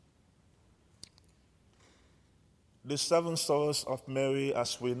The seven sorrows of Mary,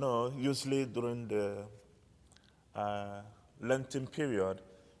 as we know, usually during the Lenten period,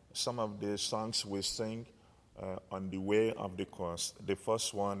 some of the songs we sing on the way of the cross. The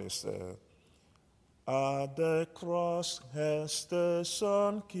first one is, at the cross has the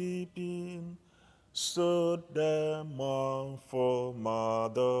sun keeping, stood the mournful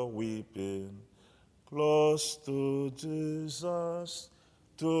mother weeping, close to Jesus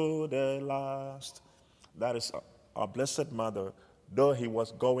to the last. That is our Blessed Mother, though he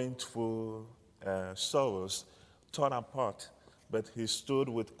was going through sorrows, torn apart, but he stood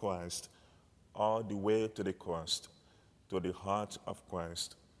with Christ all the way to the cross, to the heart of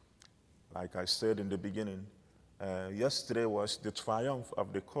Christ. Like I said in the beginning, yesterday was the triumph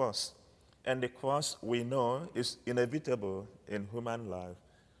of the cross. And the cross, we know, is inevitable in human life.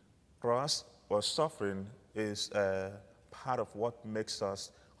 Cross or suffering is part of what makes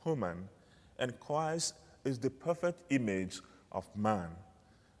us human. And Christ is the perfect image of man.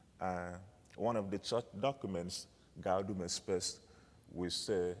 One of the church documents, Gaudium et Spes, we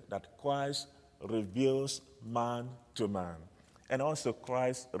say that Christ reveals man to man. And also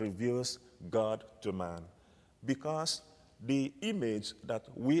Christ reveals God to man. Because the image that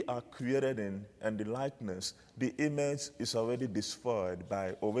we are created in and the likeness, the image is already destroyed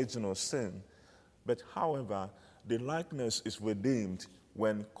by original sin. But however, the likeness is redeemed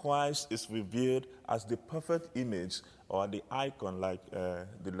when Christ is revealed as the perfect image or the icon, like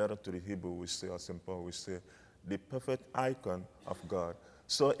the letter to the Hebrew we say, or St. Paul we say, the perfect icon of God.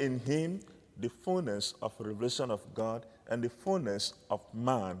 So in him, the fullness of revelation of God and the fullness of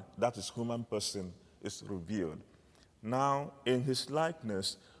man, that is human person, is revealed. Now, in his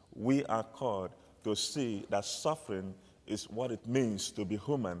likeness, we are called to see that suffering is what it means to be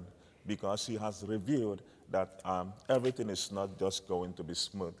human, because he has revealed that everything is not just going to be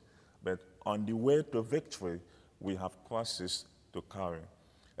smooth. But on the way to victory, we have crosses to carry.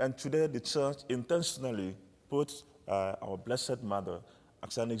 And today, the church intentionally puts our Blessed Mother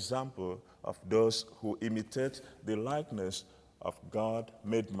as an example of those who imitate the likeness of God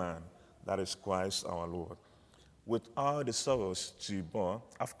made man, that is Christ our Lord. With all the sorrows she bore,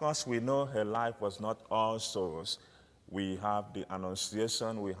 of course we know her life was not all sorrows. We have the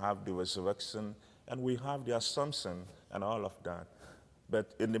Annunciation, we have the resurrection, and we have the Assumption and all of that.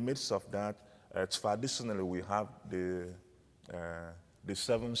 But in the midst of that, traditionally we have the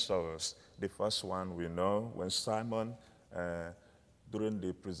seven sorrows. The first one we know when Simon, during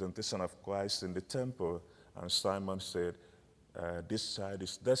the presentation of Christ in the temple, and Simon said, this child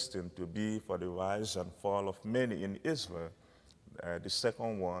is destined to be for the rise and fall of many in Israel. The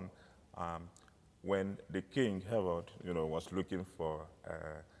second one, when the king Herod, was looking for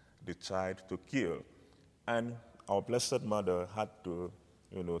the child to kill, and our Blessed Mother had to,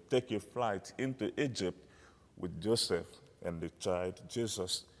 take a flight into Egypt with Joseph and the child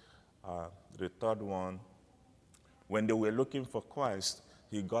Jesus. The third one, when they were looking for Christ,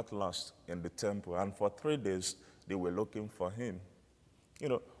 he got lost in the temple, and for 3 days they were looking for him.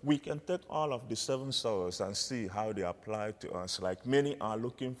 We can take all of the seven sorrows and see how they apply to us. Like many are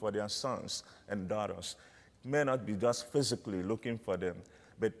looking for their sons and daughters. It may not be just physically looking for them,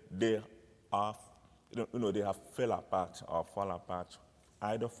 but they are, they have fell apart or fall apart,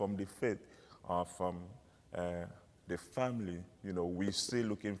 either from the faith or from the family. We still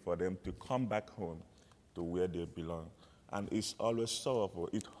looking for them to come back home to where they belong. And it's always sorrowful.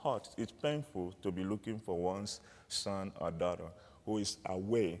 It hurts. It's painful to be looking for one's son or daughter who is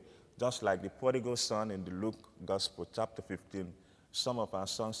away. Just like the prodigal son in the Luke Gospel, chapter 15, some of our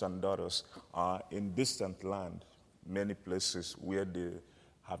sons and daughters are in distant land, many places where they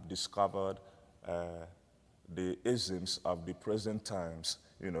have discovered the isms of the present times.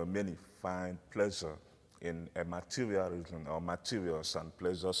 Many find pleasure in materialism or materials and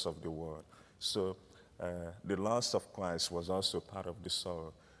pleasures of the world. So the loss of Christ was also part of the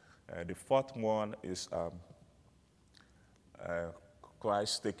sorrow. The fourth one is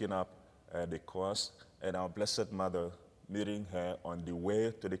Christ taking up the cross and our Blessed Mother meeting her on the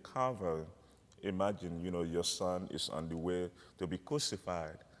way to the Calvary. Imagine, your son is on the way to be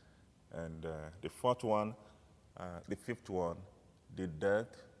crucified. And the fifth one, the death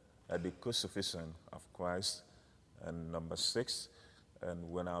and the crucifixion of Christ. And number 6,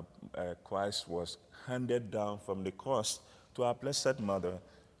 and when our Christ was handed down from the cross to our Blessed Mother.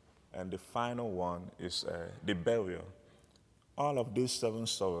 And the final one is the burial. All of these seven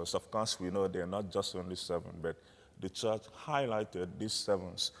sorrows, of course we know they're not just only 7, but the church highlighted these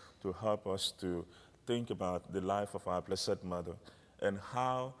 7s to help us to think about the life of our Blessed Mother and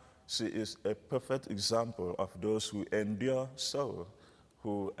how she is a perfect example of those who endure sorrow,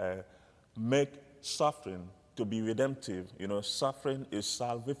 who make suffering to be redemptive. Suffering is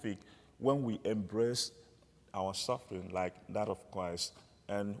salvific when we embrace our suffering like that of Christ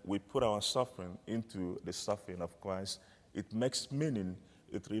and we put our suffering into the suffering of Christ. It makes meaning,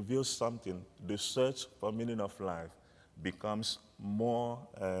 it reveals something. The search for meaning of life becomes more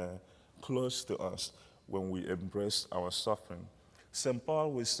close to us when we embrace our suffering. St.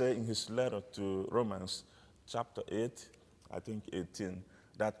 Paul will say in his letter to Romans, chapter 8, I think 18,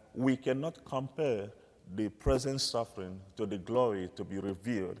 that we cannot compare the present suffering to the glory to be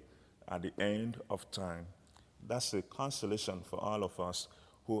revealed at the end of time. That's a consolation for all of us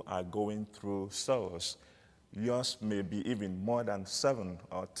who are going through sorrows. Yours may be even more than 7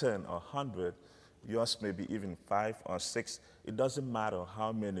 or 10 or 100. Yours may be even 5 or 6. It doesn't matter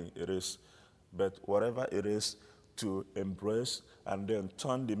how many it is, but whatever it is, to embrace and then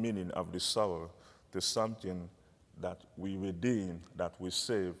turn the meaning of the sorrow to something that we redeem, that we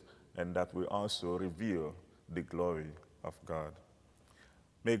save, and that we also reveal the glory of God.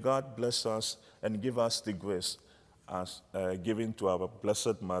 May God bless us and give us the grace as given to our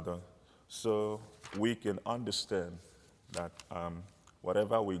Blessed Mother, so we can understand that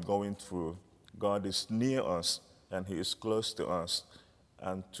whatever we're going through, God is near us and He is close to us,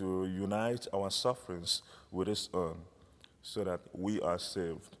 and to unite our sufferings with His own, so that we are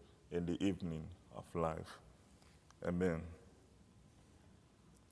saved in the evening of life. Amen.